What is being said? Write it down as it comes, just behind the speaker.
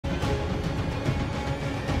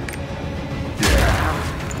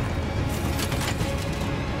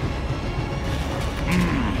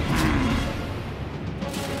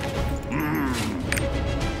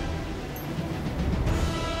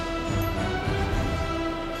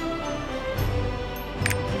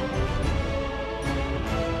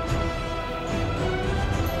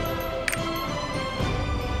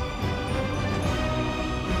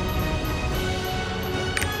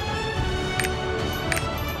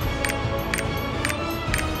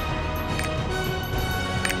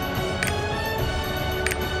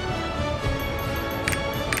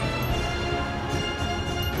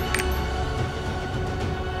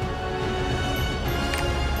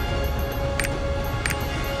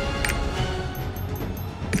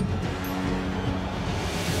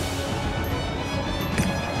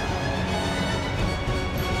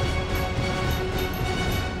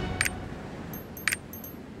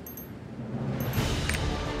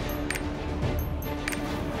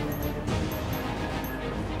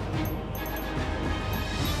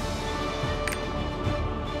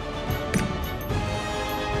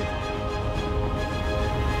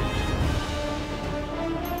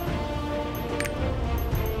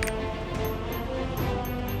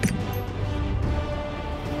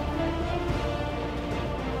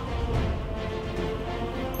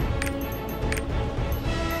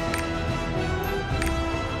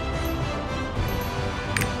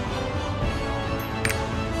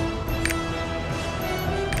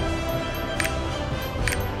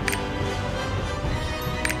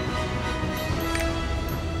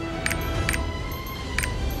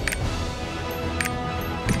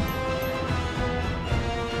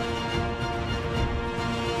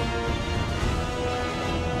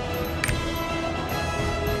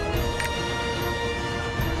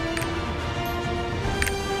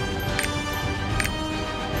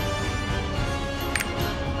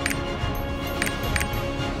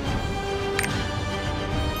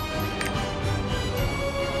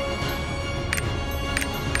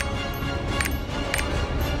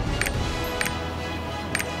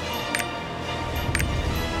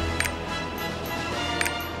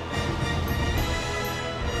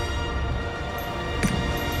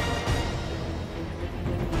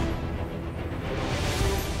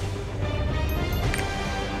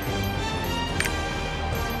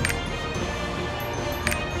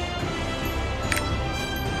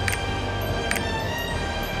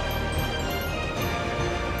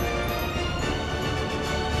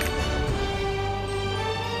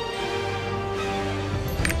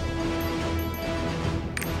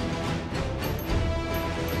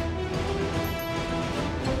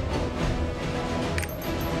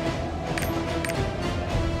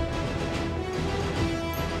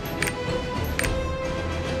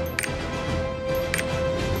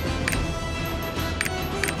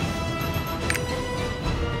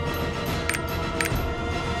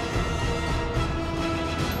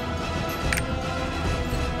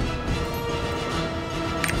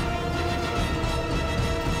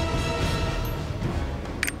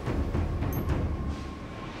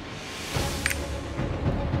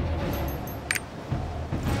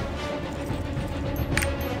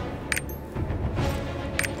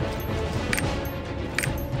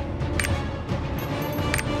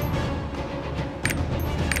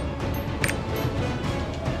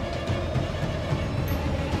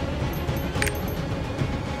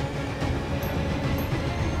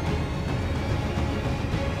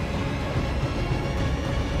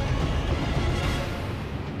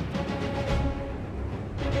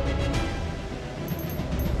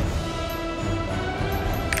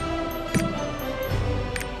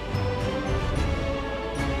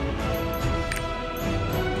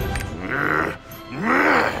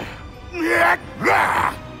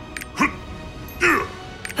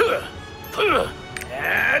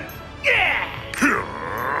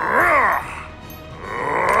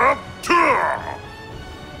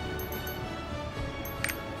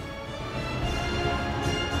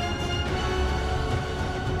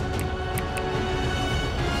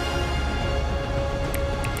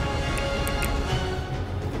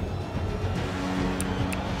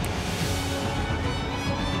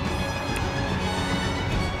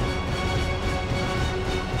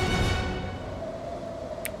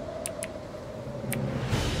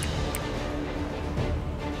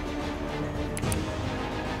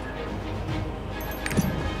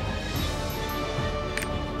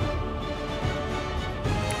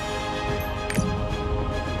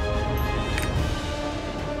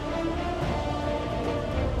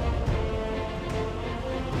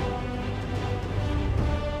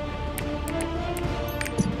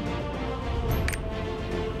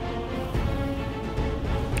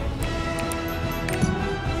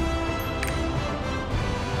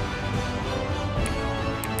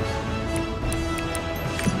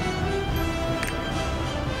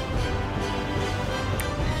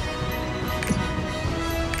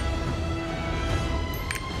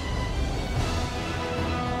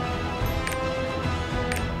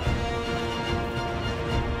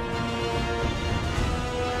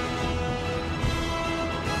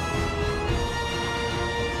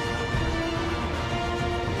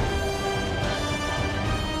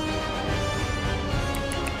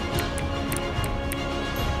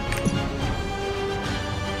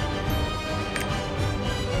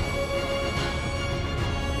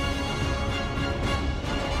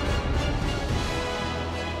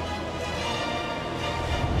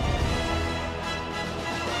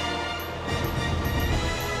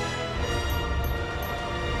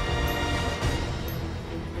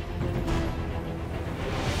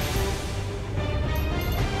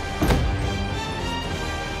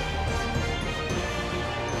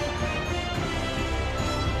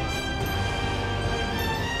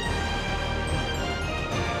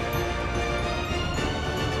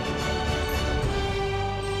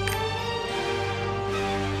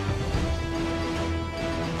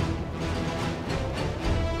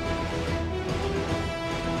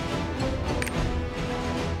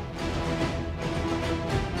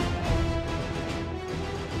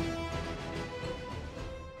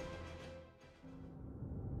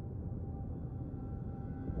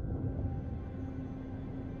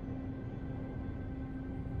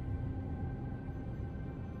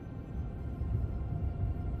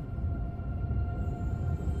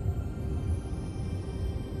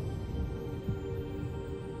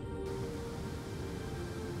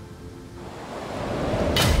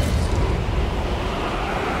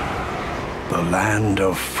Land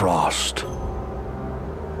of Frost.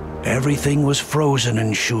 Everything was frozen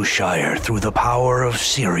in Shoeshire through the power of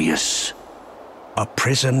Sirius, a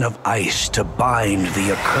prison of ice to bind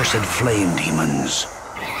the accursed flame demons.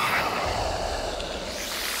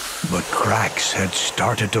 But cracks had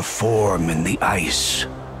started to form in the ice.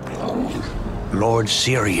 Lord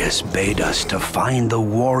Sirius bade us to find the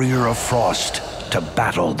Warrior of Frost to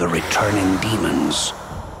battle the returning demons.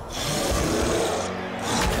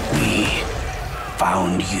 We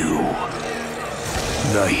found you,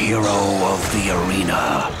 the hero of the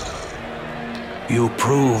arena. You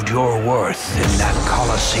proved your worth in that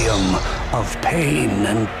coliseum of pain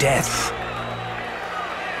and death.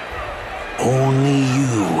 Only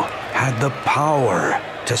you had the power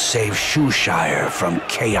to save Shoeshire from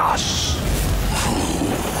chaos.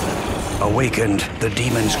 Awakened, the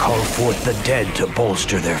demons called forth the dead to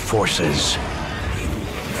bolster their forces.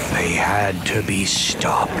 They had to be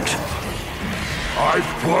stopped. I've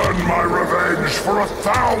planned my revenge for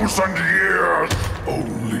 1,000 years,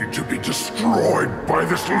 only to be destroyed by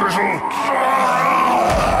this little...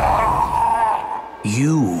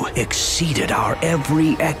 You exceeded our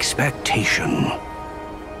every expectation.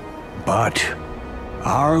 But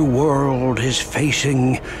our world is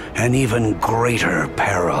facing an even greater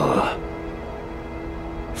peril.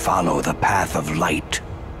 Follow the path of light.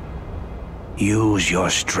 Use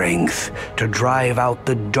your strength to drive out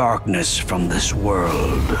the darkness from this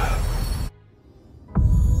world.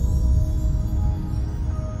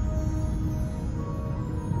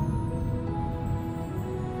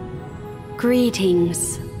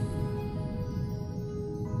 Greetings.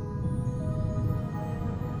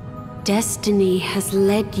 Destiny has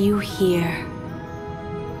led you here.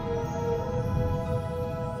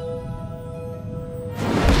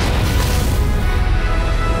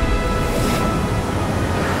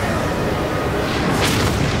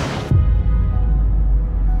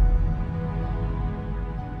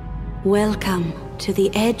 Welcome to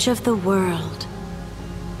the edge of the world,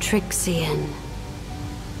 Trixion.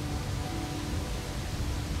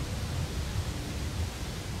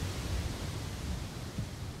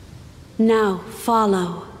 Now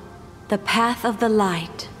follow the path of the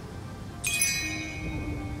light.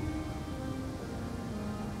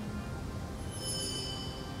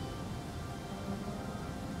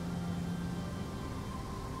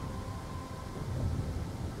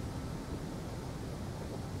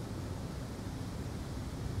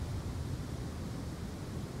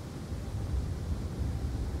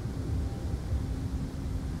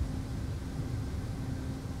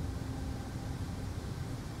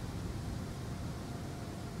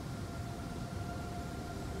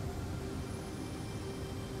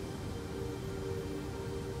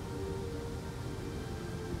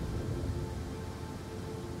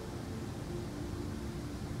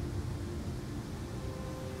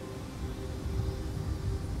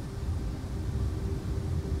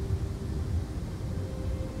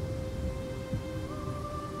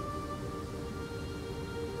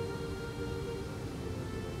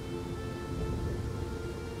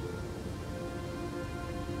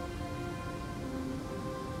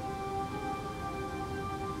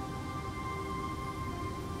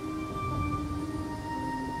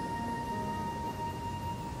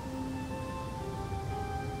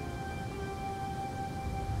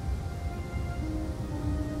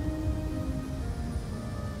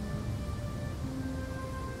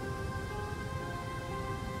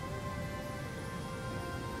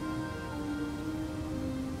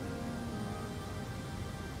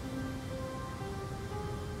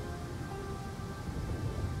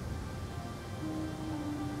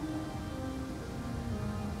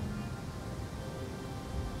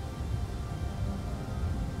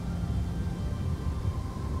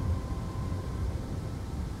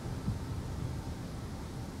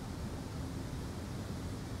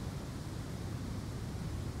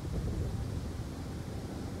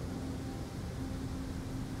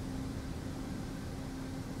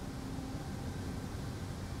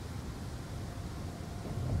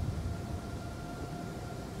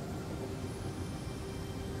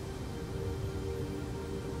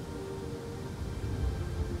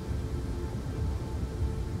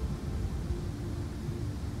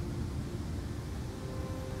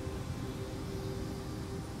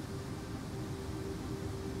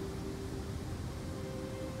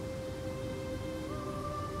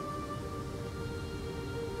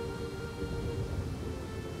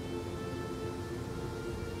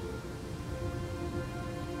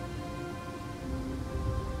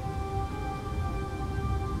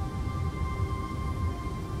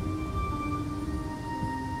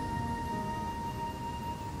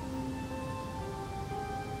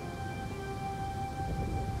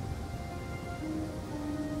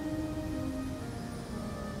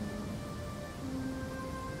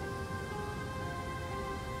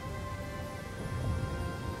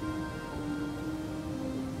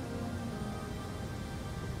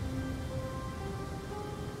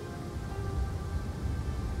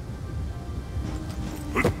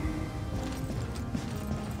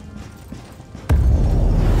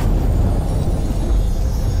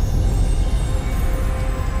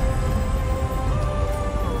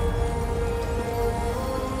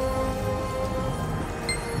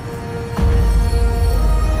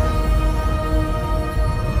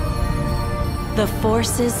 The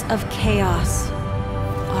forces of chaos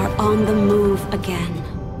are on the move again.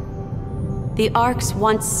 The Arks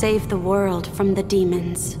once saved the world from the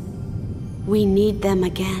demons. We need them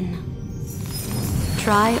again.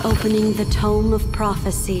 Try opening the Tome of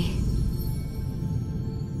Prophecy.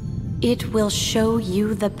 It will show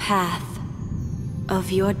you the path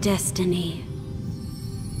of your destiny.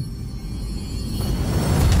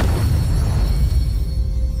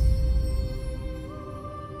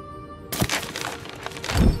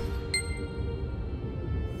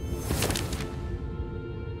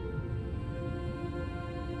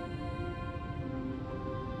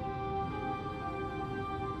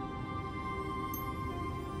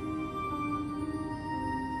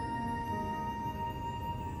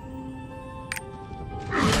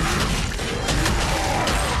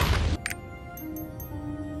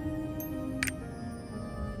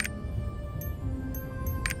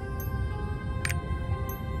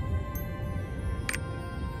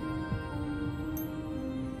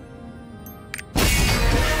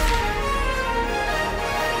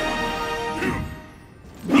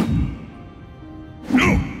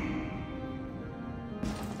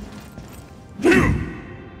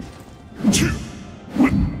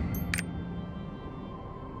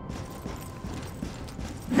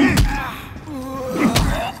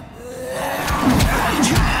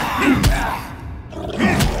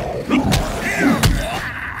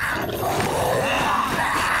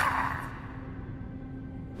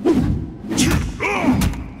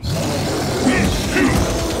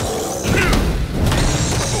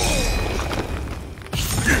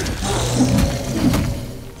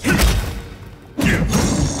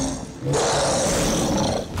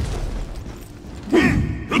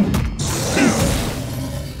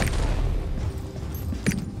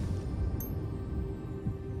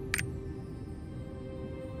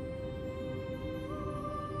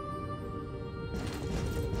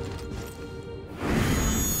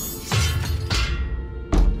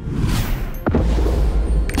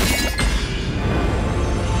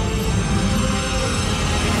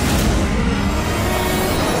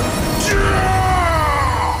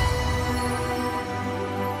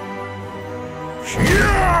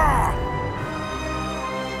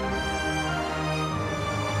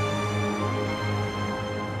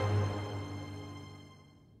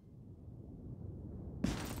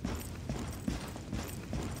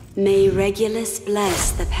 May Regulus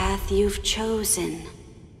bless the path you've chosen.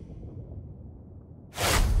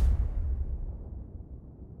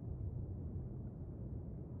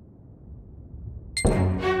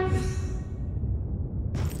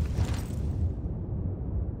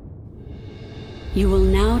 You will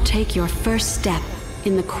now take your first step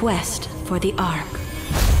in the quest for the Ark.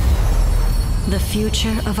 The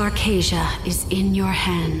future of Arcasia is in your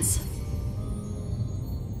hands.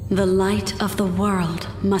 The light of the world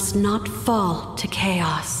must not fall to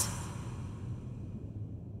chaos.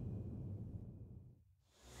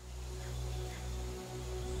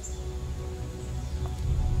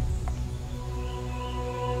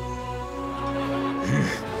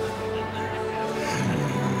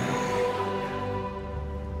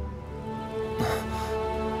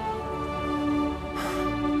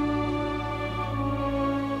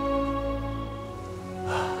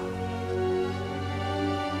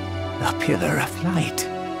 A pillar of light.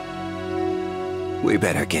 We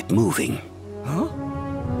better get moving. Huh?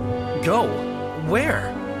 Go?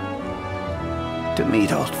 Where? To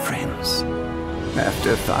meet old friends.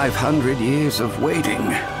 After 500 years of waiting,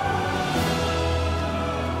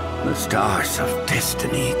 the stars of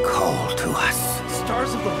destiny call to us.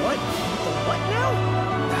 Stars of the what? The what now?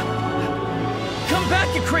 Come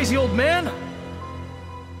back, you crazy old man!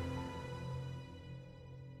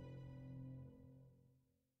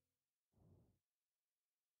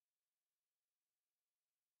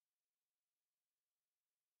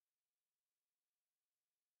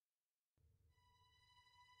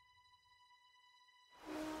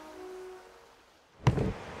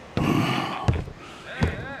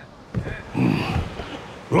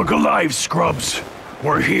 Look alive, scrubs.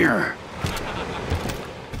 We're here.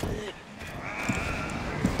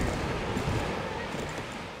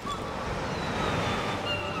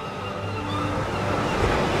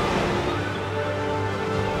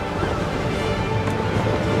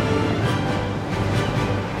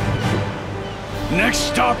 Next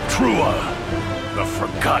stop, Trua, the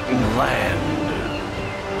Forgotten Land.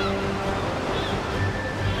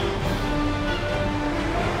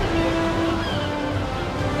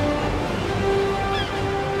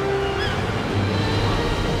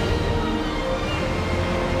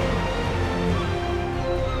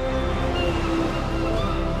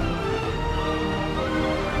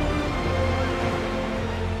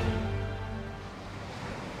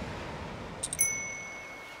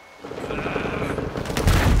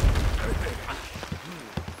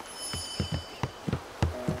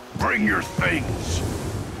 bring your things.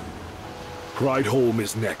 Prideholm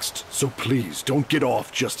is next, so please don't get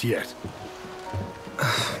off just yet.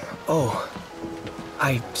 Oh,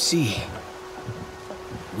 I see.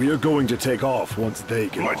 We are going to take off once they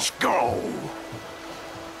get Let's off. go.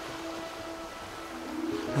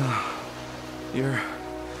 You're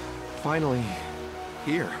finally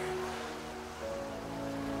here.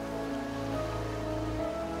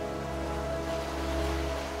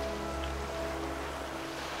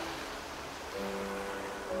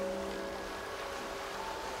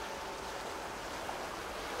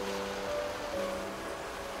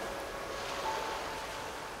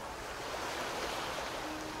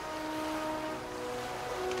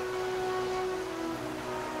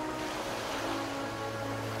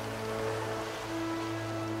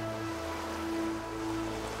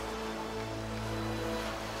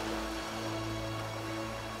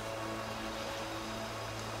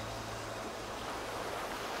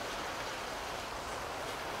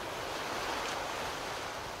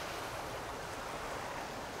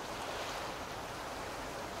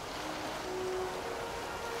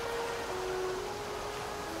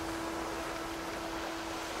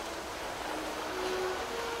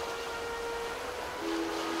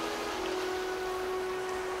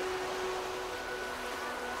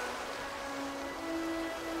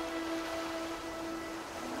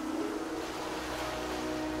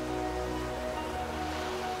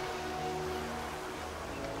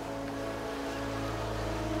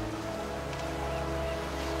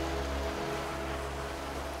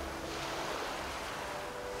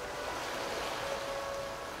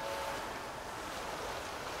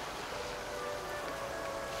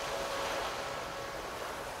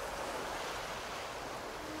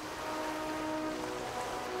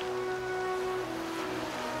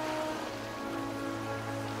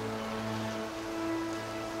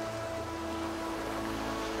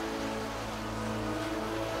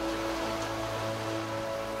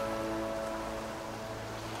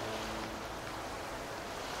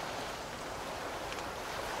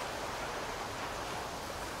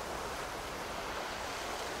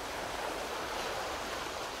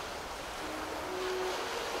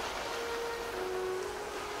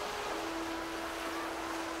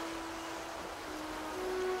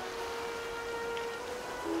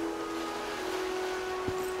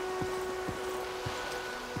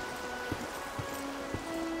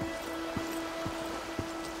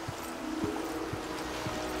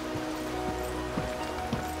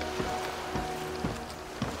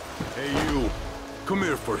 Hey, you. Come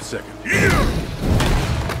here for a second.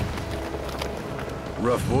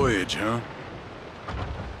 Rough voyage, huh?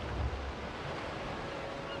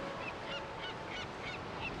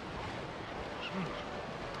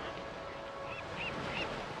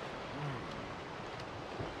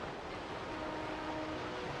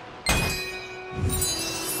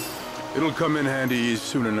 It'll come in handy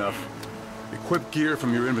soon enough. Equip gear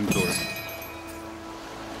from your inventory.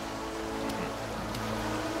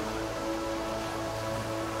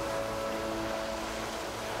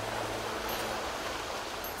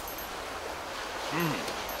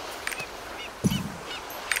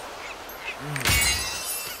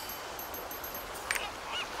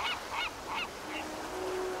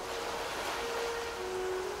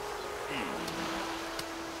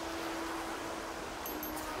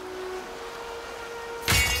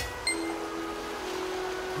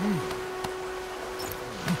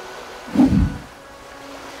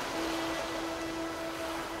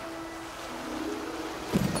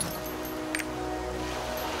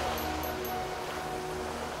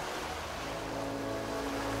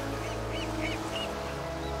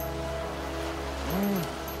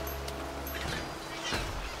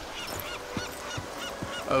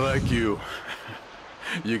 I like you.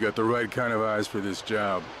 You got the right kind of eyes for this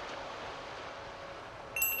job.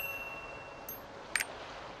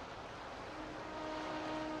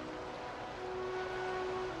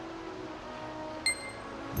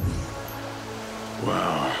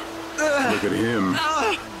 Wow. Look at him.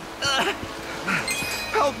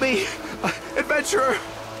 Help me! Adventurer!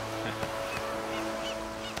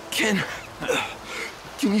 Can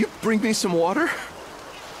you bring me some water?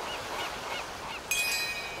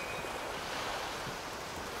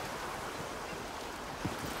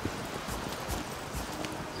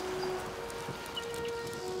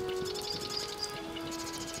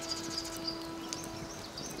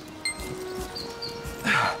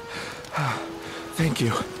 Thank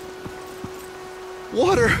you.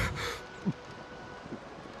 Water!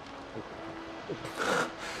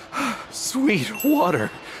 Sweet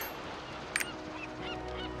water.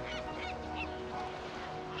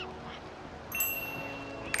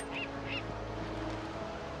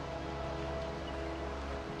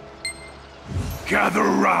 Gather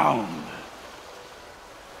round.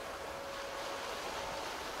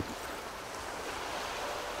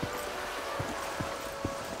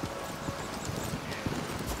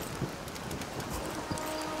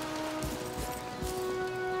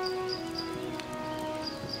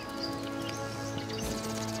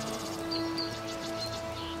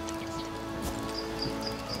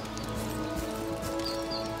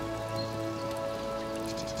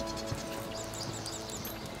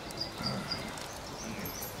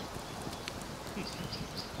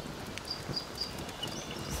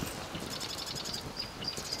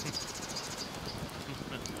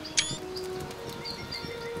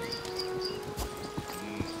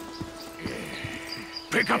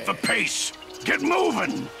 Pick up the pace! Get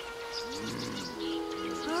moving!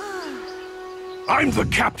 I'm the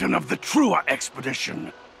captain of the Trua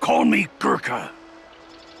expedition. Call me Gurkha.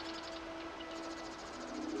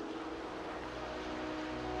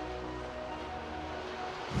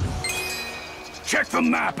 Check the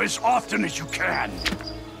map as often as you can.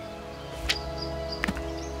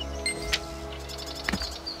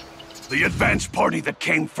 The advance party that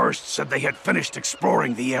came first said they had finished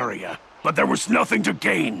exploring the area, but there was nothing to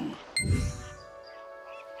gain.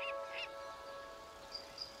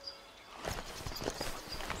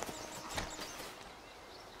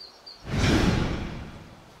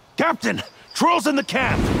 Captain! Trolls in the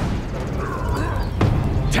camp!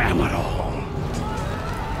 Damn it all.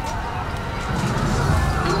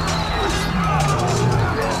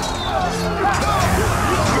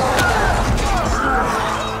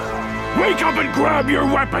 Wake up and grab your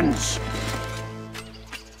weapons!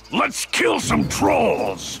 Let's kill some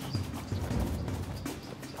trolls!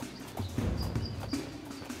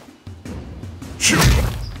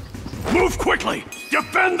 Move quickly!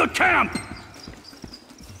 Defend the camp!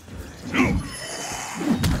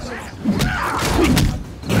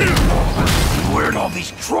 Where'd all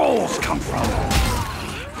these trolls come from?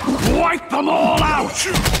 Wipe them all out!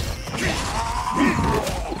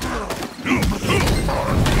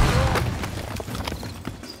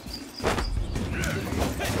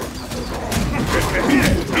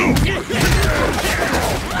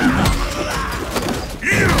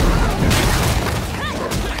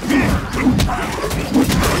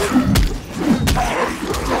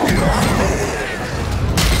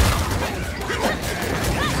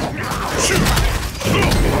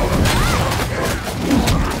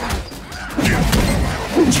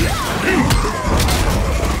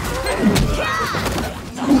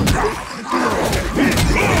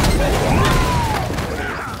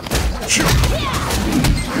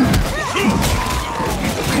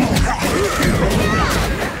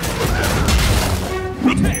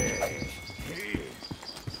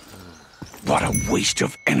 What a waste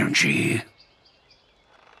of energy.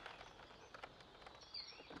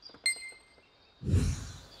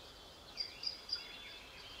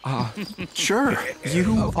 Sure.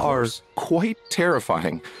 You are quite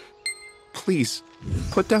terrifying. Please,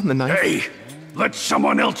 put down the knife. Hey, let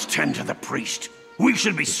someone else tend to the priest. We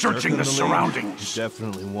should be searching the surroundings.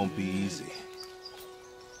 Definitely won't be easy.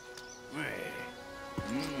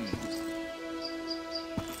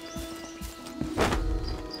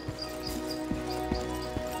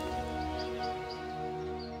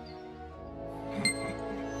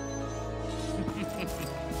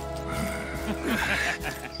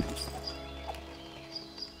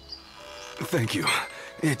 Thank you.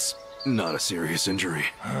 It's not a serious injury.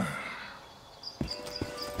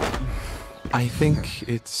 I think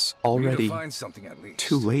it's already find something at least.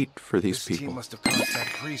 too late for these This people. team must have cost that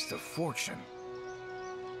priest a fortune.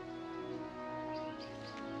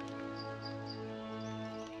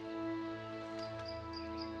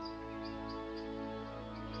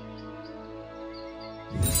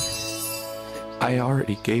 I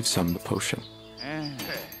already gave some the potion.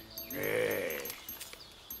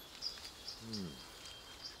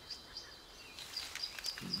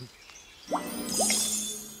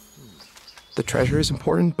 The treasure is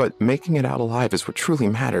important, but making it out alive is what truly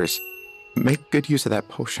matters. Make good use of that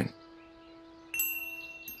potion.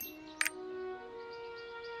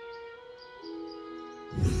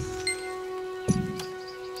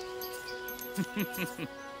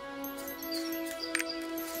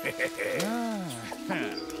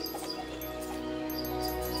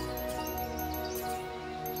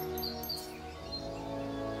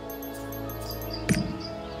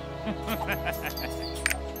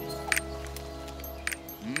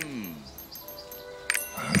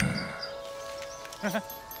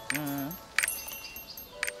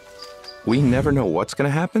 We never know what's going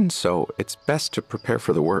to happen, so it's best to prepare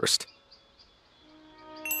for the worst.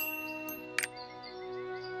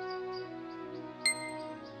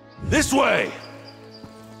 This way!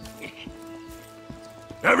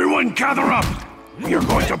 Everyone gather up! We are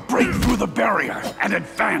going to break through the barrier and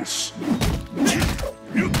advance!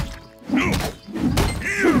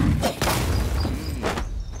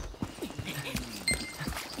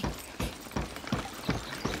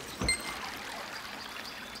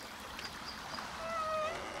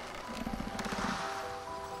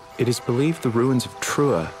 It is believed the ruins of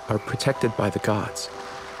Trua are protected by the gods.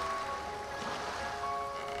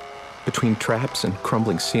 Between traps and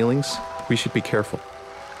crumbling ceilings, we should be careful.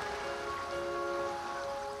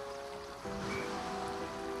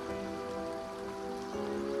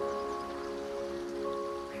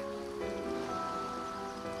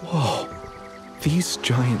 Whoa! These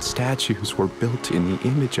giant statues were built in the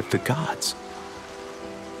image of the gods.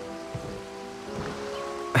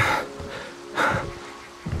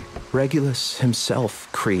 Regulus himself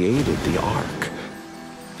created the Ark,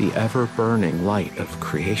 the ever-burning light of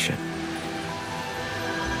creation.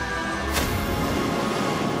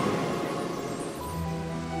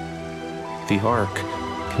 The Ark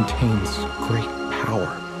contains great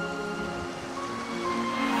power.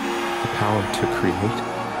 The power to create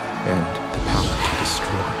and the power to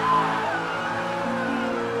destroy.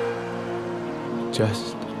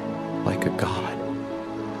 Just like a god.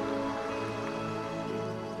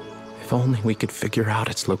 If only we could figure out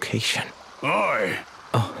its location. Oi!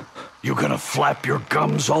 You gonna flap your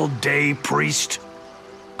gums all day, priest?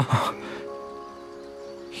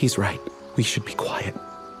 He's right. We should be quiet.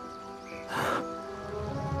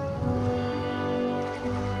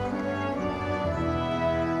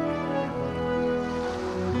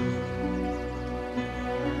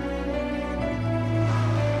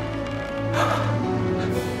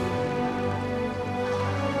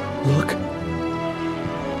 Look.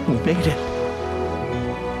 We made it.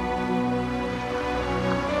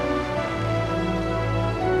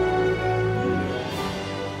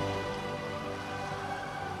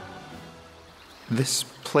 This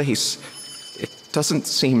place, it doesn't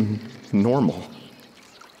seem normal.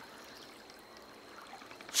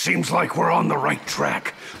 Seems like we're on the right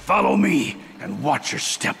track. Follow me and watch your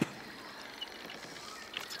step.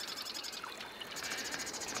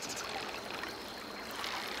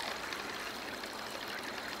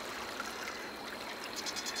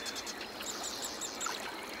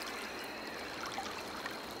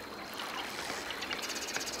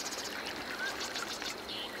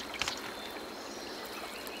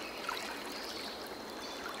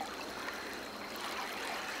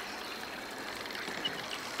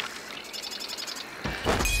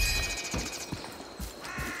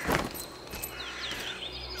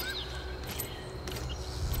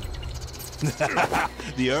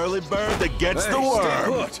 The early bird that gets the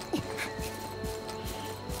worm.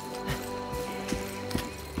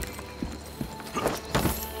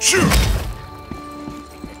 Shoot!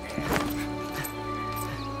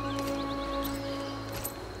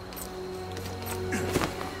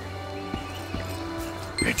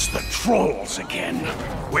 It's the trolls again.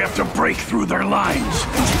 We have to break through their lines.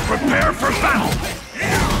 Prepare for battle!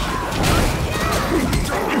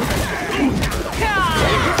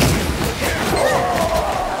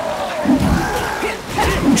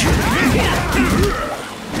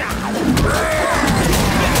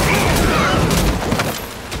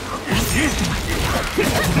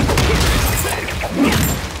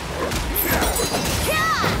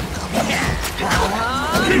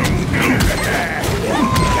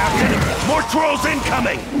 More trolls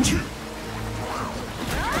incoming!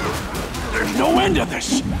 There's no end to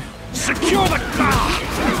this! Secure the...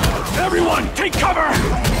 Everyone, take cover!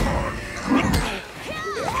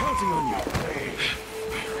 Counting on you.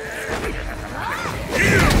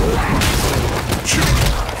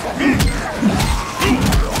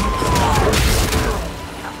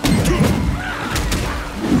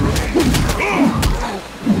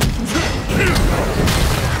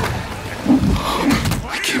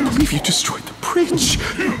 I can't believe you destroyed the bridge.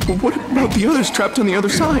 What about the others trapped on the other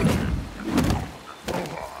side?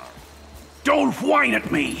 Don't whine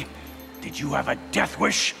at me! Did you have a death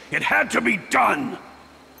wish? It had to be done!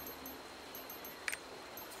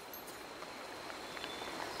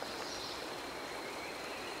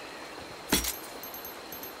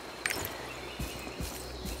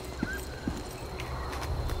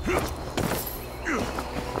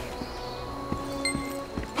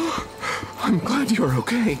 I'm glad you're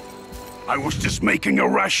okay. I was just making a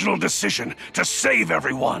rational decision to save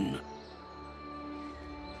everyone.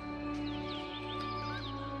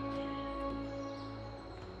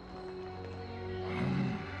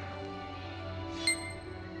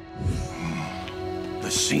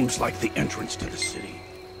 This seems like the entrance to the city,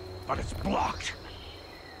 but it's blocked.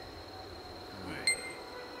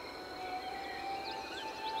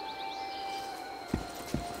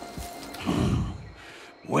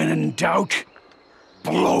 When in doubt,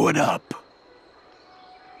 blow it up.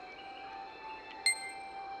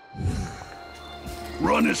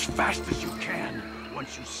 Run as fast as you can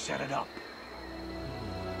once you set it up.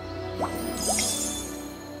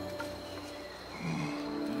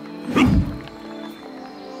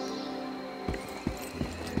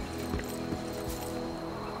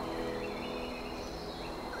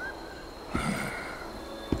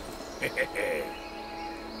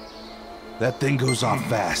 That thing goes off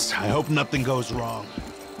fast. I hope nothing goes wrong.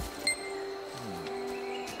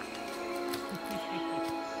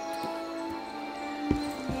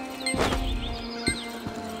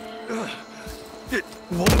 It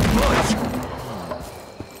won't budge.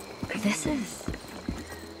 This is...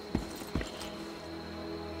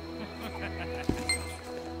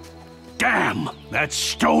 Damn! That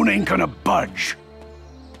stone ain't gonna budge.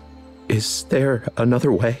 Is there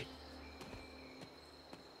another way?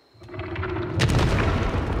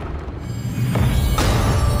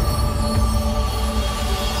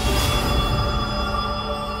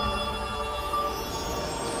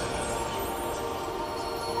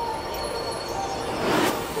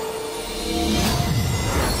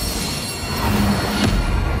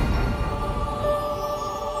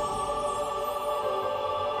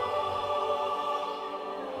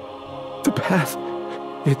 The path,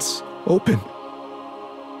 it's open.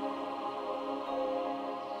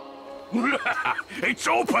 It's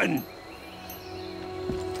open!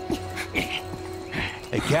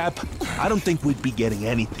 Hey, Cap, I don't think we'd be getting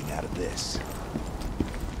anything out of this.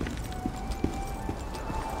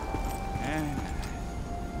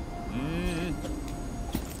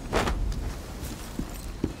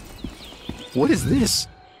 What is this?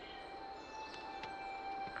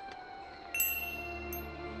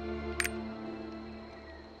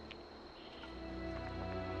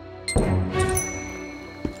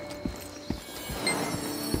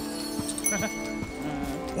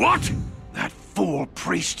 What? That fool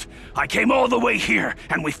priest. I came all the way here,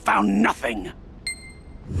 and we found nothing.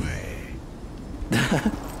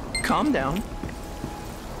 Calm down.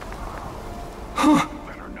 Huh.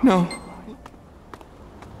 No.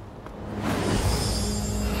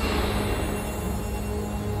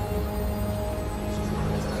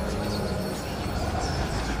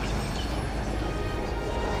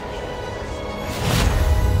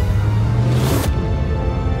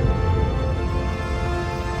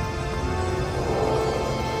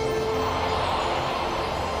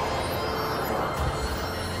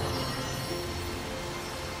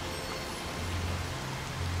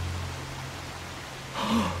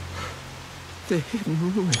 The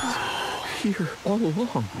hidden ruins. Here all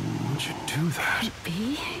along. Why'd you do that?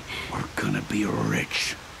 Be? We're gonna be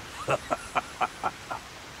rich.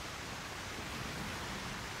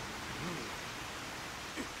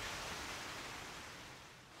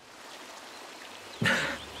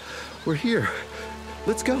 We're here.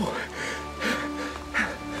 Let's go.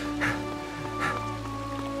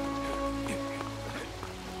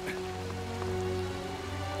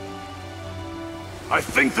 I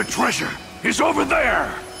think the treasure is over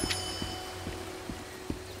there!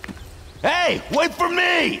 Hey, wait for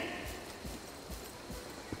me!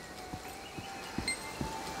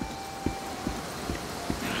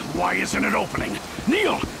 Why isn't it opening?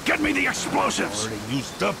 Neil, get me the explosives! Already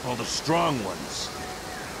used up all the strong ones.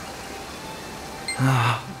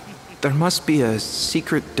 There must be a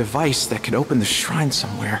secret device that can open the shrine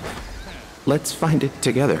somewhere. Let's find it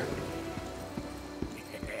together.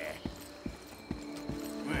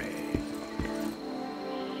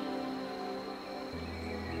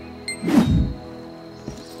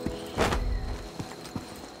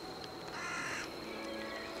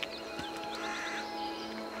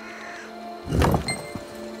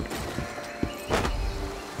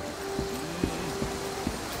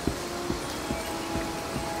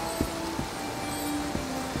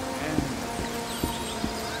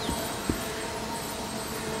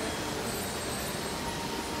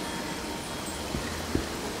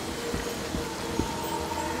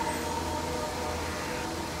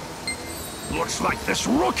 Looks like this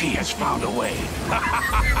rookie has found a way.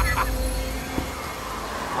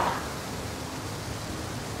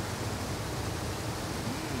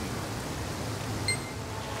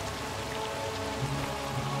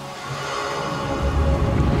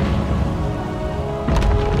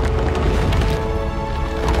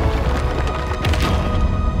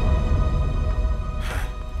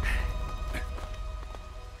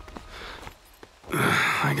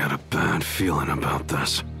 I got a bad feeling about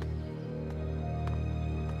this.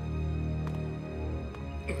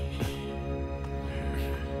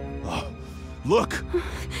 Look!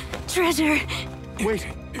 Treasure! Wait!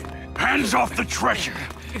 Hands off the treasure!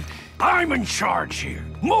 I'm in charge here.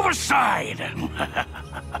 Move aside!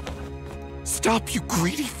 Stop, you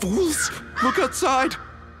greedy fools! Look outside!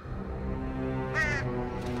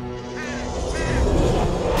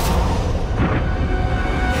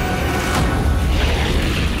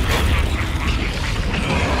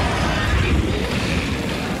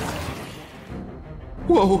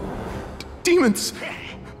 Whoa! Demons!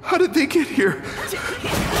 How did they get here?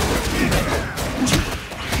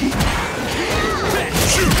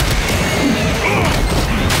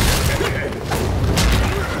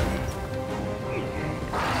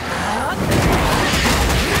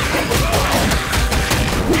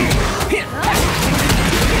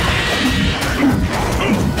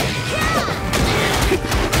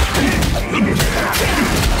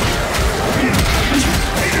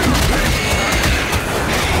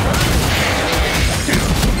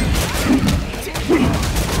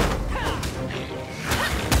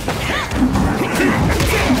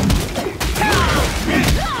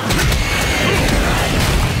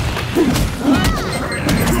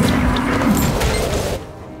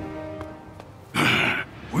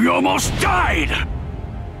 We almost died!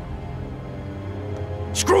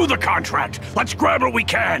 Screw the contract! Let's grab what we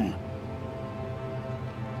can!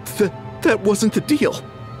 That wasn't the deal.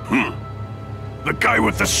 The guy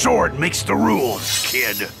with the sword makes the rules,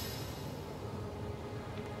 kid.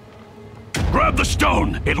 Grab the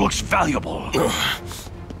stone! It looks valuable.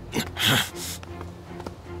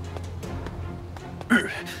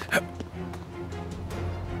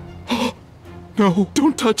 No,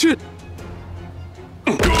 don't touch it!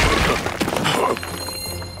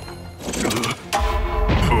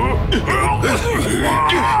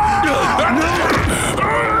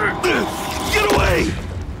 Get away!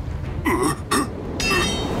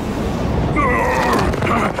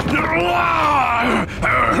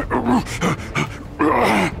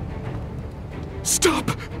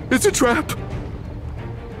 Stop! It's a trap!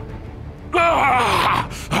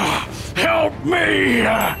 Help me!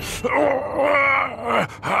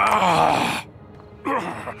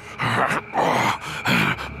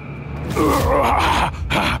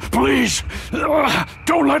 Please,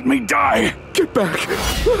 don't let me die! Get back!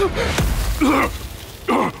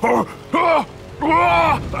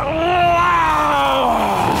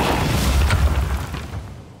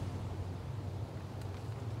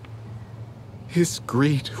 His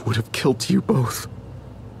greed would have killed you both.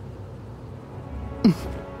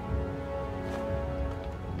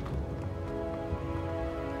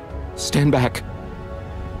 Stand back.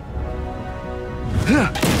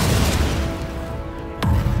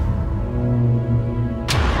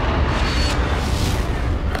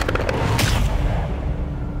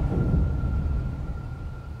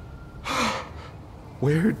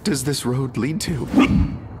 Where does this road lead to?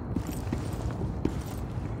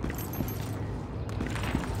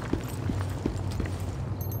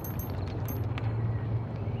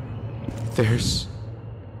 There's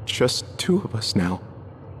just two of us now.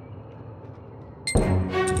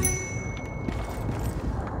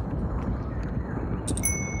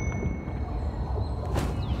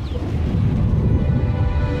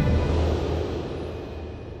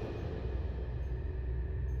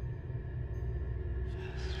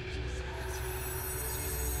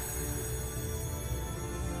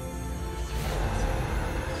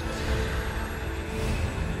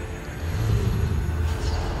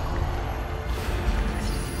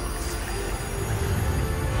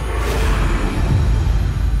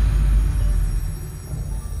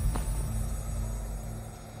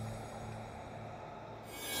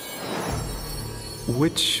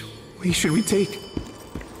 Which way should we take?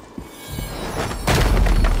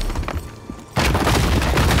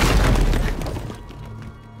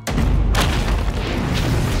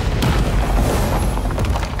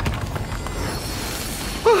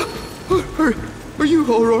 Are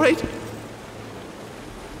you all right?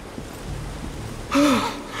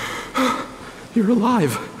 You're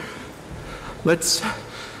alive. Let's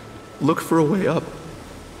look for a way up.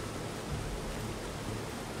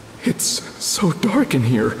 It's so dark in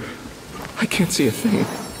here. I can't see a thing.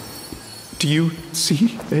 Do you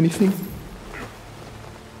see anything?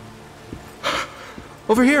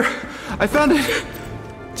 Over here! I found it!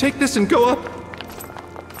 Take this and go up.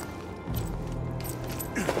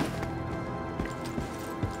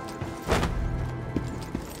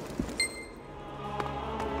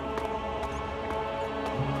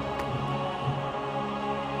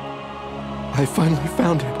 I finally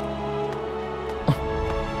found it.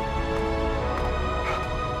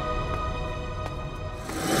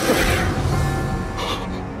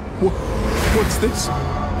 What's this?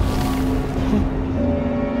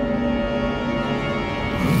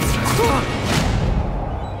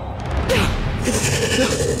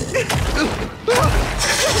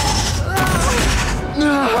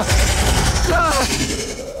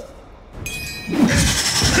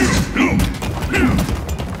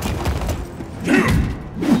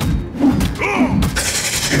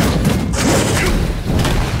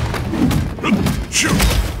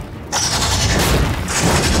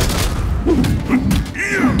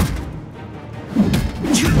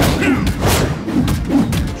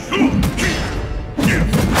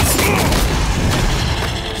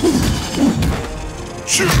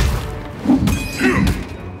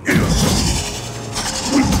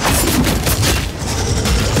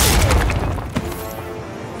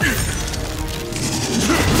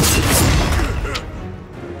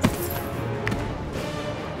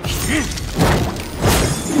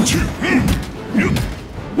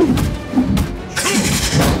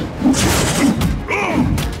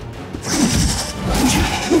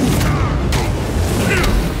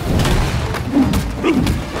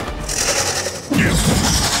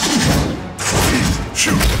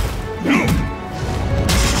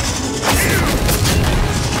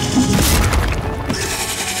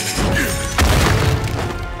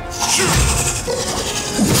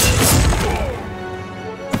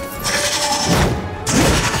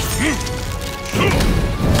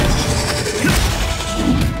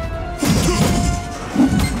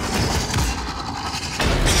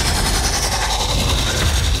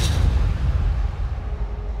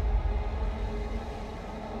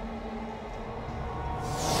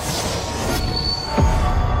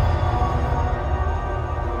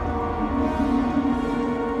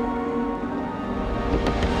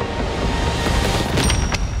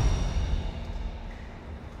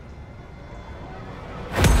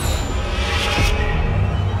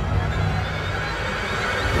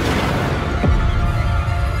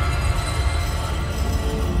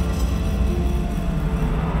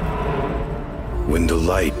 When the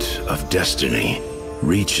light of destiny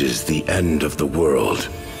reaches the end of the world,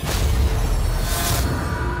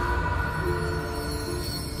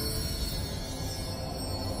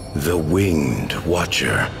 the Winged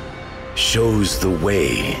Watcher shows the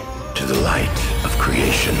way to the light of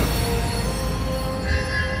creation.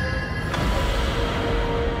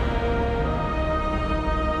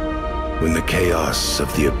 When the chaos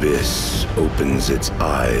of the abyss opens its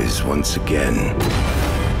eyes once again,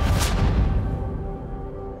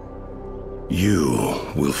 you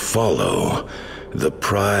will follow the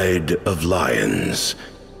Pride of Lions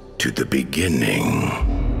to the beginning.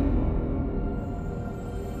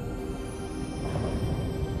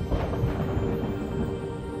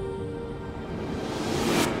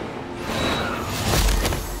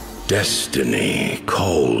 Destiny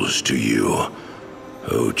calls to you,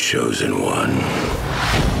 O Chosen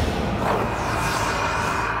One.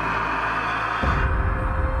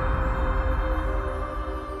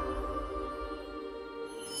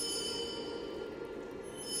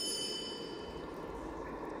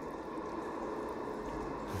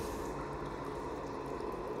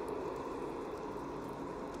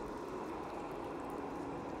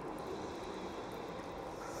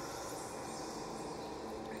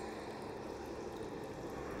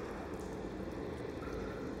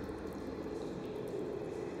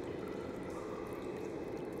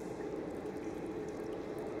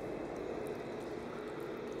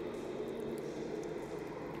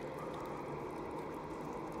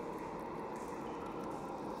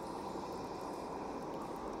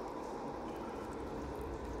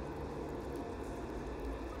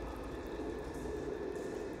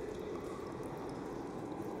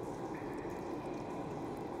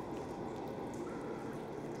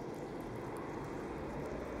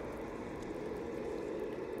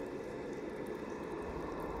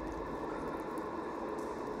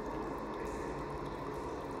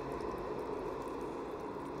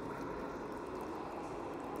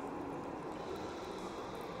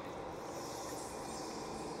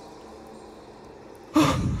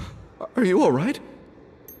 Are you all right?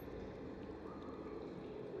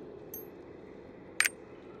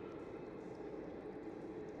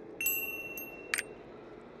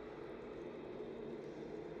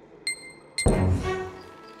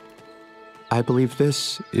 I believe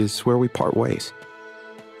this is where we part ways.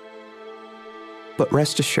 But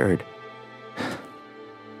rest assured,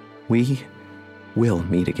 we will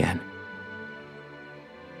meet again.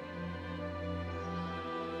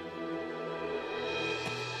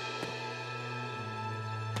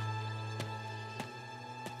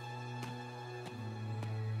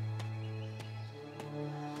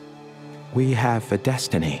 We have a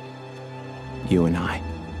destiny, you and I.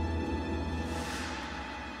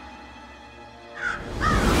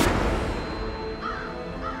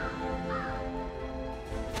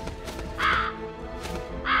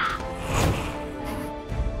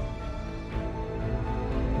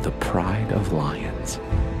 the pride of lions.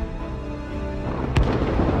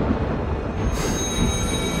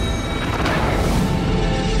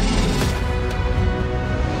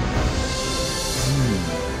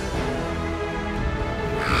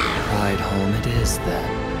 Ride home it is, then.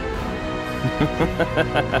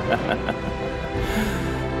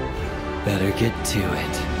 Better get to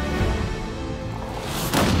it.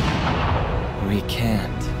 We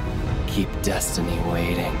can't keep destiny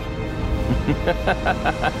waiting.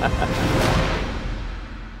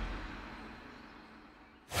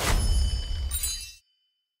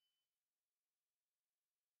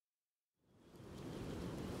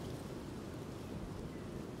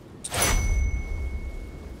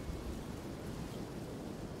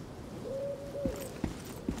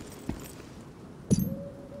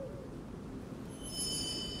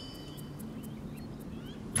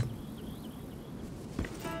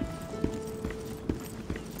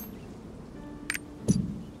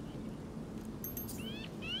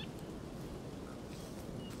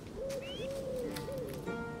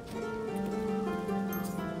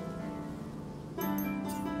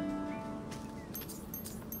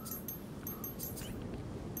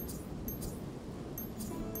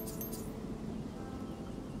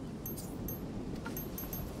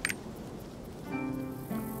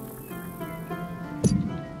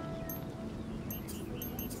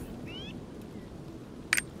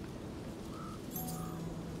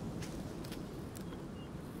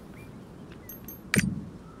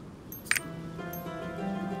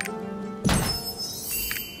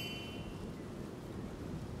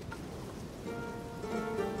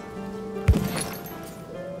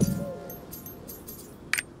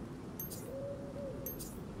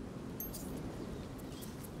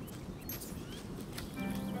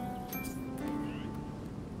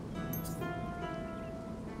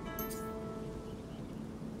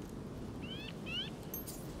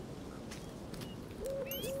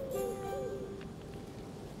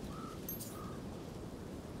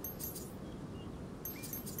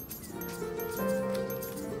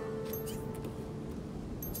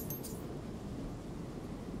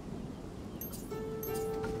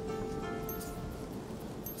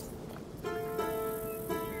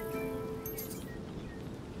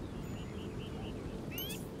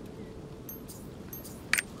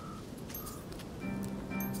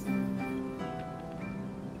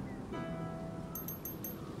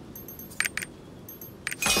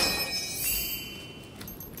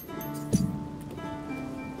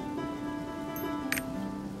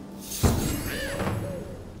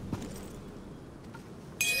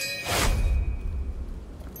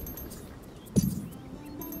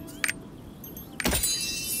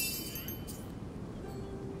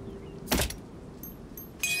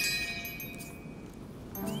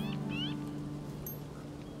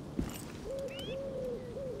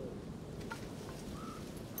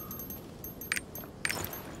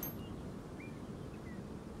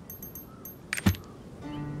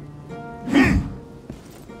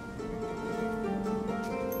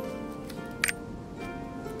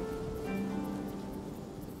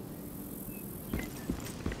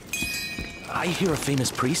 I hear a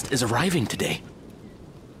famous priest is arriving today.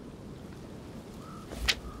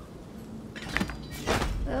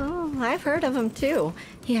 Oh, I've heard of him too.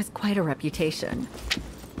 He has quite a reputation.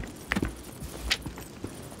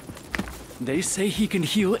 They say he can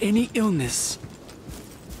heal any illness.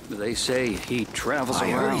 They say he travels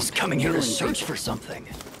I around. heard he's coming here to healing search people. for something.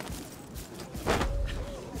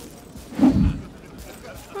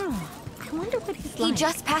 Oh, I wonder what he's like. He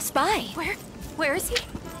just passed by. Where is he?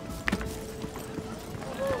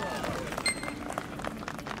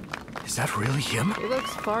 Is that really him? He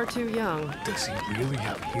looks far too young. Does he really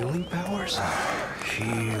have healing powers?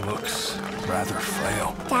 He looks rather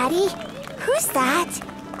frail. Daddy? Who's that?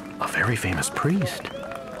 A very famous priest.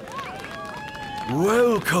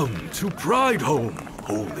 Welcome to Prideholme,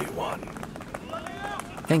 Holy One.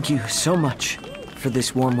 Thank you so much for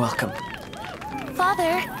this warm welcome.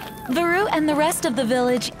 Father, Varut and the rest of the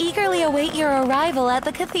village eagerly await your arrival at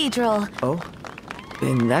the cathedral. Oh?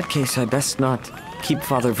 In that case, I best not keep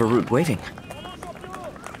Father Varut waiting.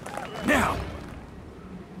 Now!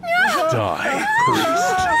 Die,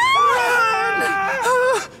 priest.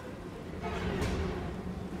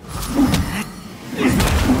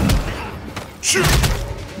 Shoot!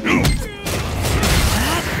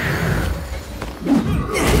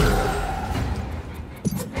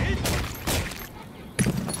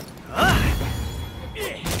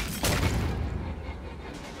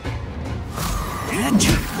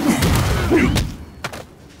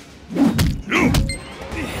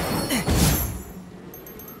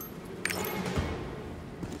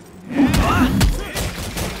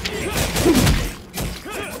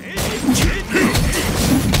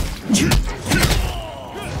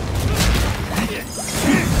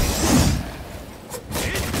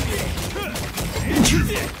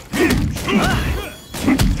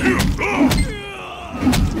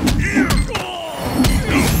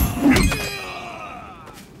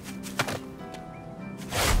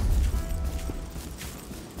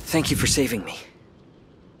 Thank you for saving me.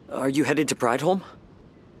 Are you headed to Prideholm?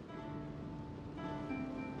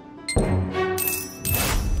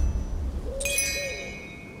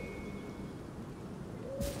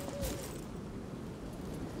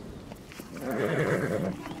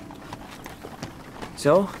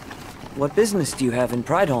 So, what business do you have in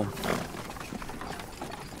Prideholm?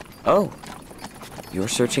 Oh, you're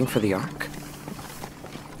searching for the Ark?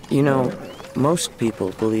 You know, most people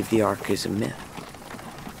believe the Ark is a myth.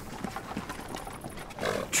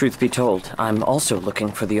 Truth be told, I'm also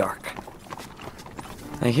looking for the Ark.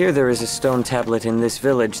 I hear there is a stone tablet in this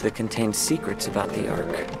village that contains secrets about the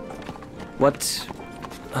Ark. What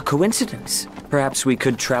a coincidence. Perhaps we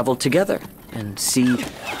could travel together and see...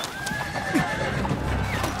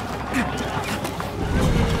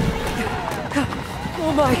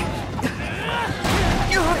 Oh my!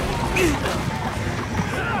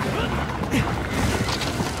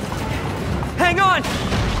 Hang on!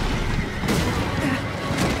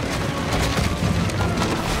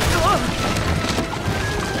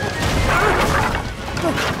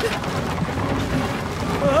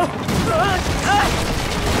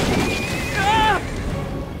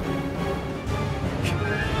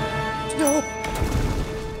 No!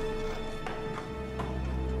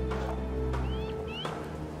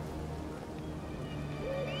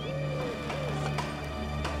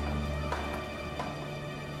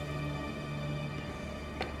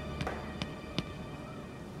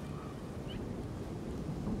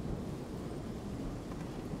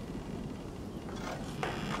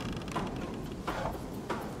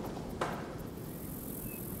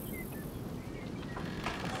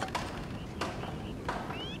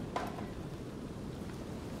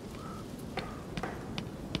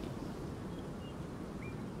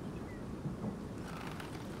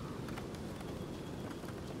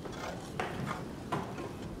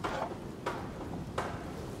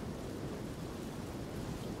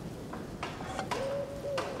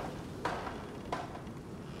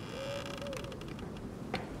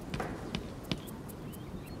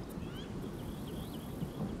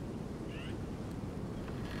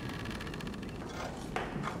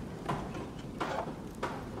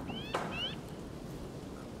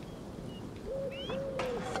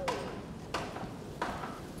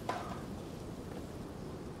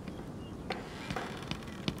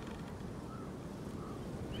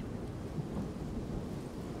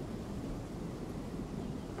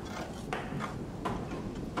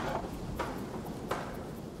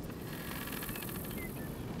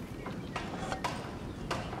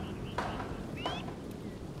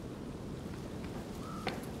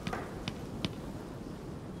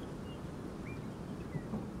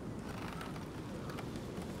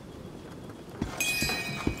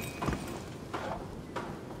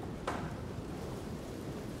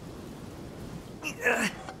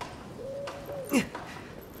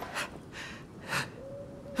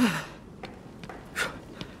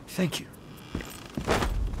 Thank you.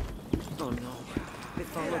 Oh no. They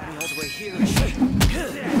followed me all the way here.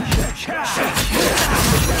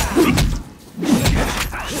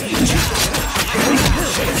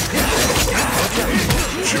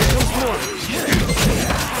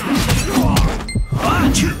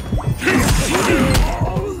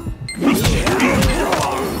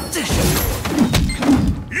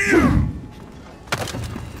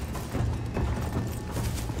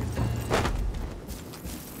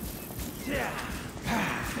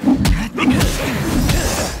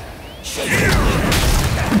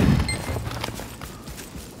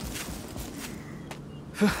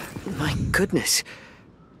 My goodness.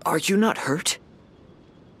 Are you not hurt?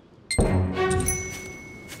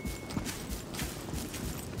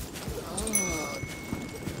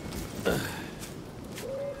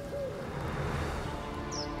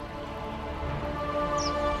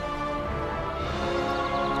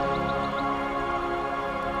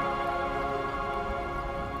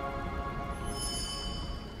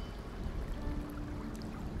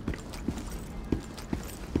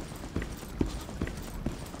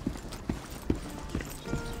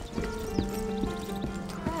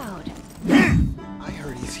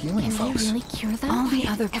 Healing folks. Can we really cure them? All the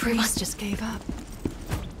other priests just gave up.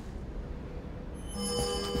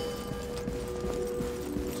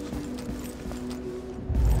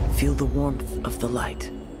 Feel the warmth of the light.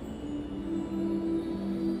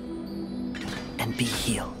 And be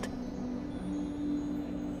healed.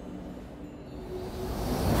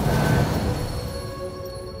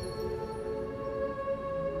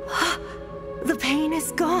 The pain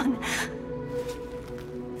is gone.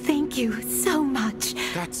 Thank you so much.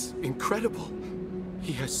 That's incredible.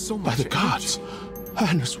 He has so much By the gods,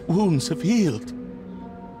 Anna's wounds have healed.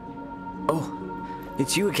 Oh,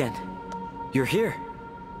 it's you again. You're here.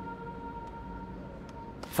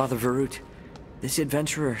 Father Varut, this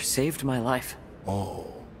adventurer saved my life. Oh,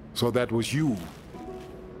 so that was you.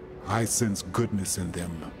 I sense goodness in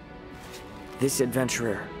them. This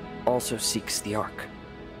adventurer also seeks the Ark.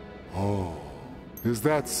 Oh, is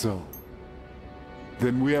that so?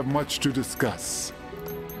 Then we have much to discuss.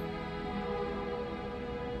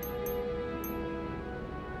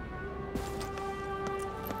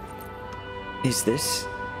 Is this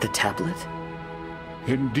the tablet?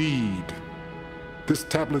 Indeed. This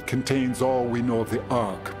tablet contains all we know of the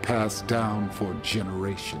Ark passed down for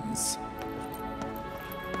generations.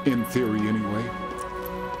 In theory, anyway.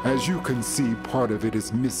 As you can see, part of it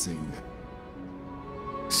is missing.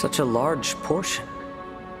 Such a large portion.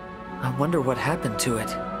 I wonder what happened to it.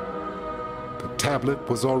 The tablet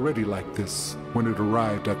was already like this when it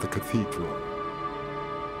arrived at the cathedral.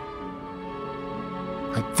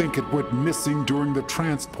 I think it went missing during the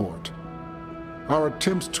transport. Our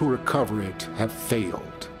attempts to recover it have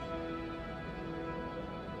failed.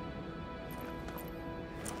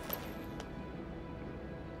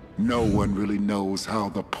 No one really knows how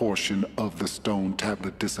the portion of the stone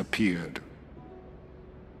tablet disappeared.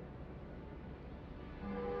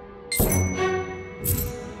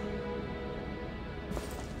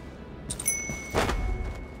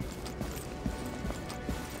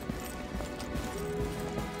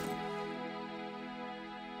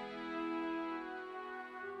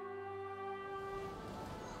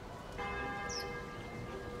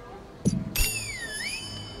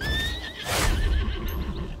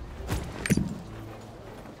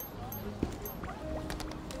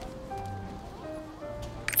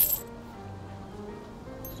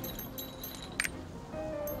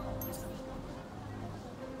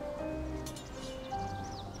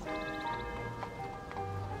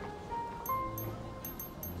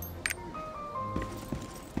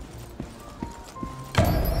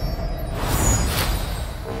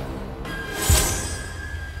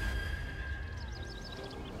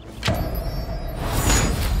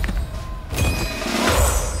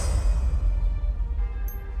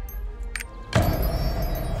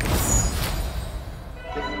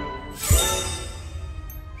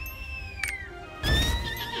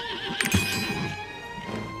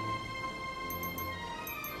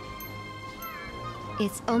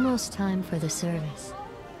 It's almost time for the service.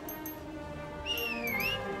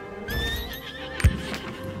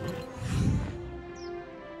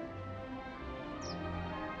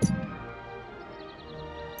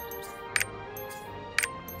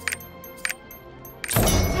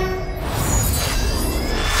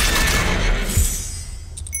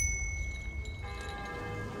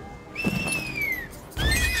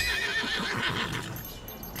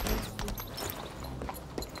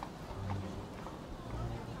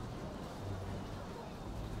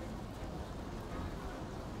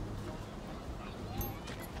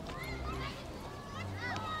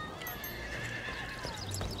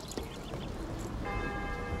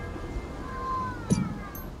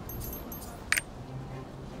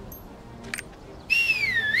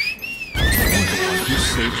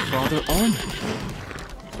 saved Father Armin.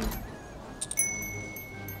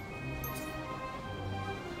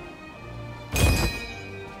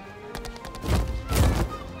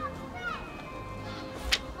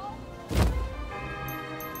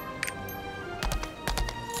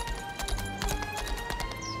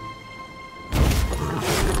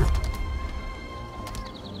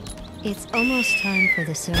 It's almost time for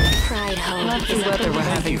the service. Pride home. Lucky weather we're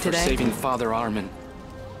having Thank you for today. saving Father Armin.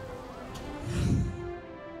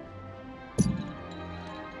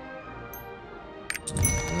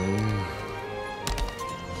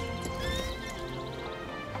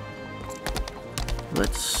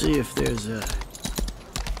 Let's see if there's a...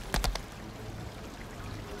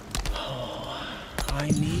 I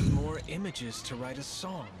need more images to write a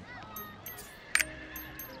song.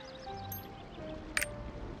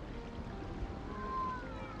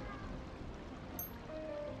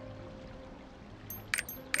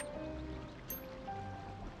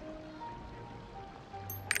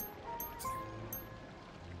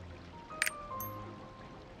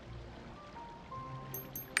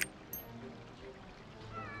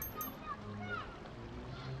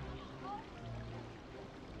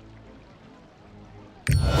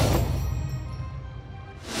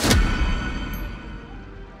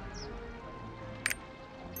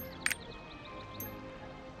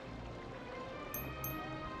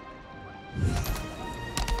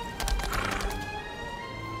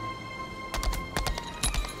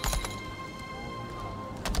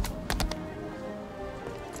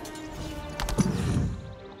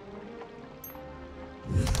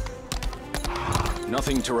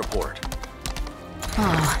 Nothing to report.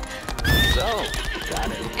 Oh. So,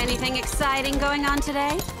 got it. Anything exciting going on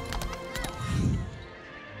today?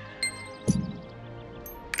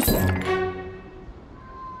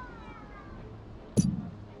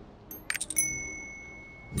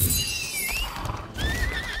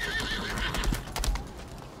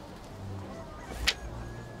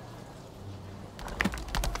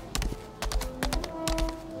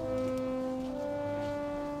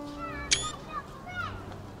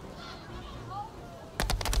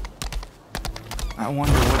 I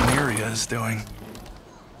wonder what Miria is doing.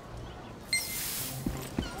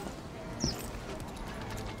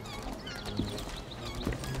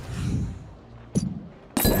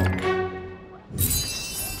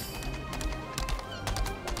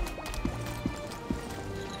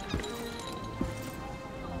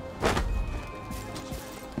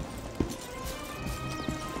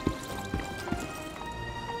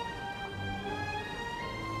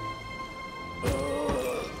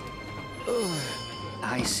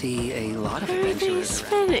 I see a lot of Everything's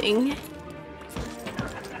adventurers. fitting.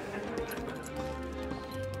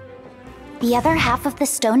 The other half of the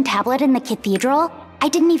stone tablet in the cathedral? I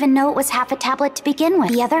didn't even know it was half a tablet to begin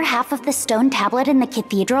with. The other half of the stone tablet in the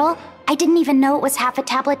cathedral? I didn't even know it was half a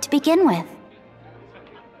tablet to begin with.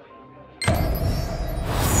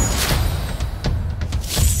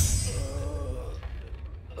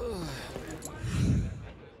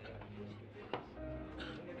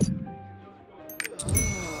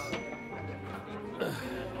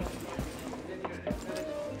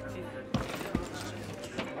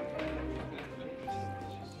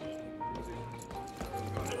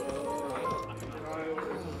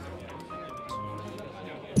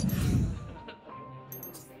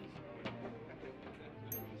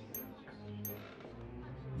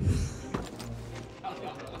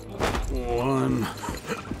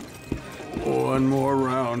 One more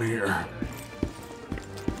round here.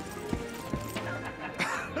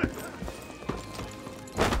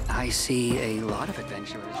 I see a lot of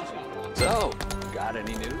adventurers. So, got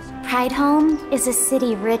any news? Pridehome is a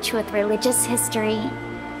city rich with religious history.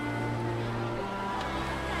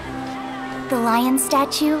 The lion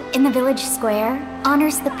statue in the village square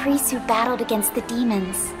honors the priests who battled against the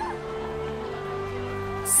demons.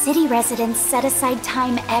 City residents set aside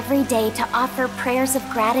time every day to offer prayers of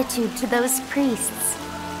gratitude to those priests.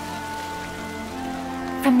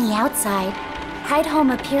 From the outside,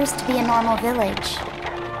 Pridehome appears to be a normal village.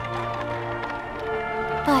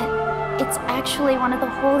 But it's actually one of the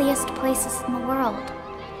holiest places in the world.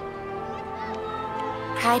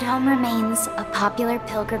 Pridehome remains a popular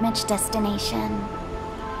pilgrimage destination.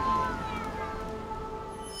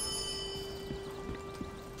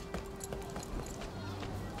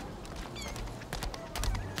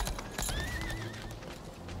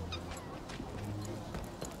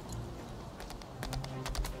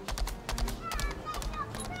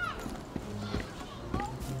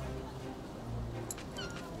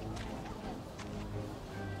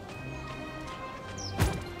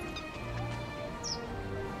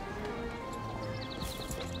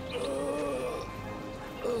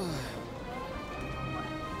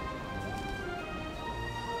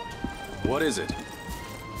 What is it?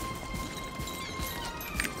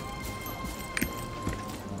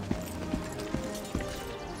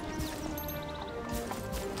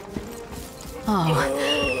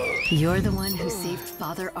 Oh, you're the one who saved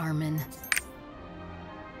Father Armin.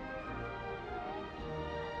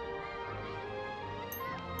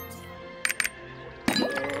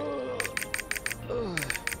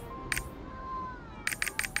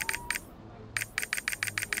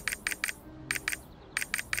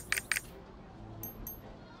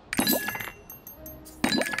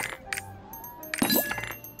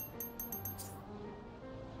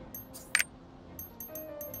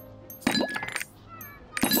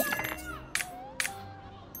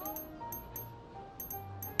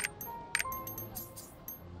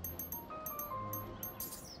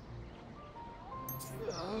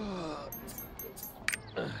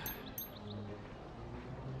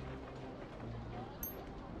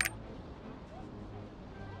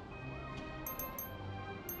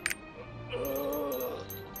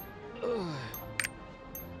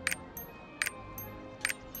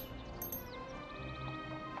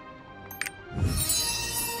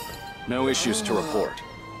 No issues to report.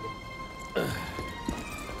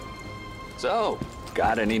 So,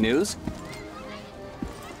 got any news?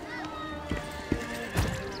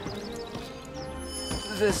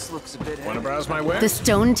 This looks a bit heavy. Wanna browse my web? The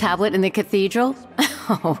stone tablet in the cathedral?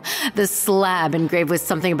 Oh, the slab engraved with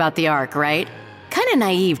something about the Ark, right? Kinda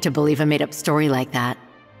naive to believe a made-up story like that.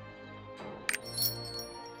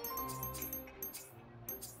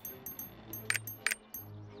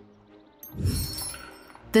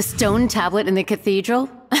 The stone tablet in the cathedral?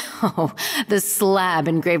 Oh, the slab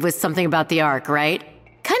engraved with something about the Ark, right?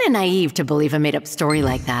 Kinda naive to believe a made-up story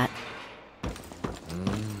like that.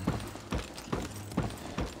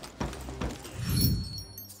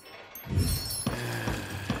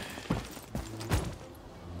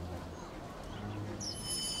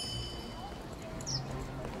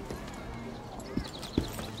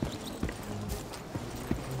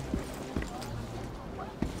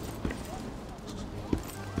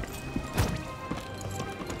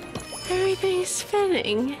 Everything's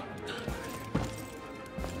spinning.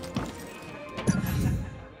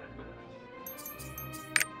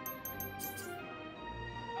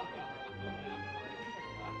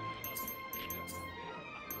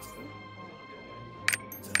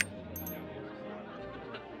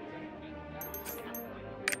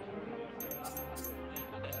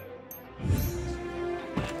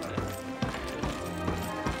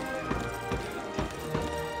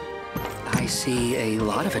 I see a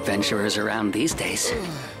lot of adventurers around these days.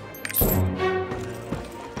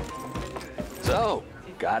 So,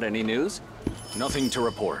 got any news? Nothing to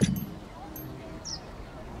report.